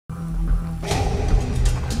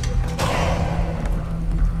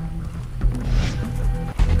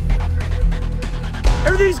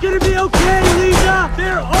Everything's gonna be okay, Lisa!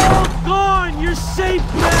 They're all gone! You're safe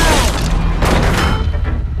now!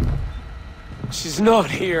 She's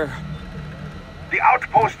not here. The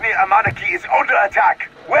outpost near Amanaki is under attack.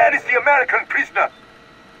 Where is the American prisoner?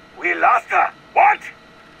 We lost her. What?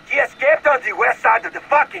 She escaped on the west side of the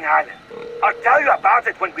fucking island. I'll tell you about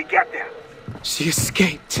it when we get there. She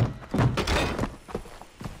escaped.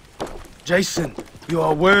 Jason, you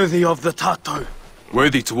are worthy of the tattoo.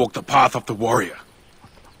 Worthy to walk the path of the warrior.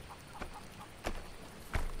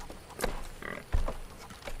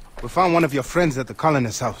 We found one of your friends at the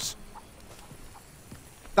colonist's house.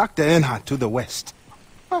 Dr. Earnhardt to the west.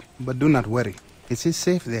 But do not worry. It is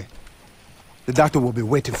safe there. The doctor will be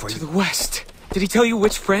waiting for you. To the west. Did he tell you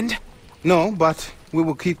which friend? No, but we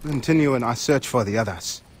will keep continuing our search for the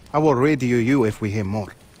others. I will radio you if we hear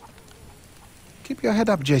more. Keep your head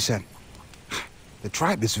up, Jason. The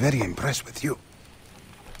tribe is very impressed with you.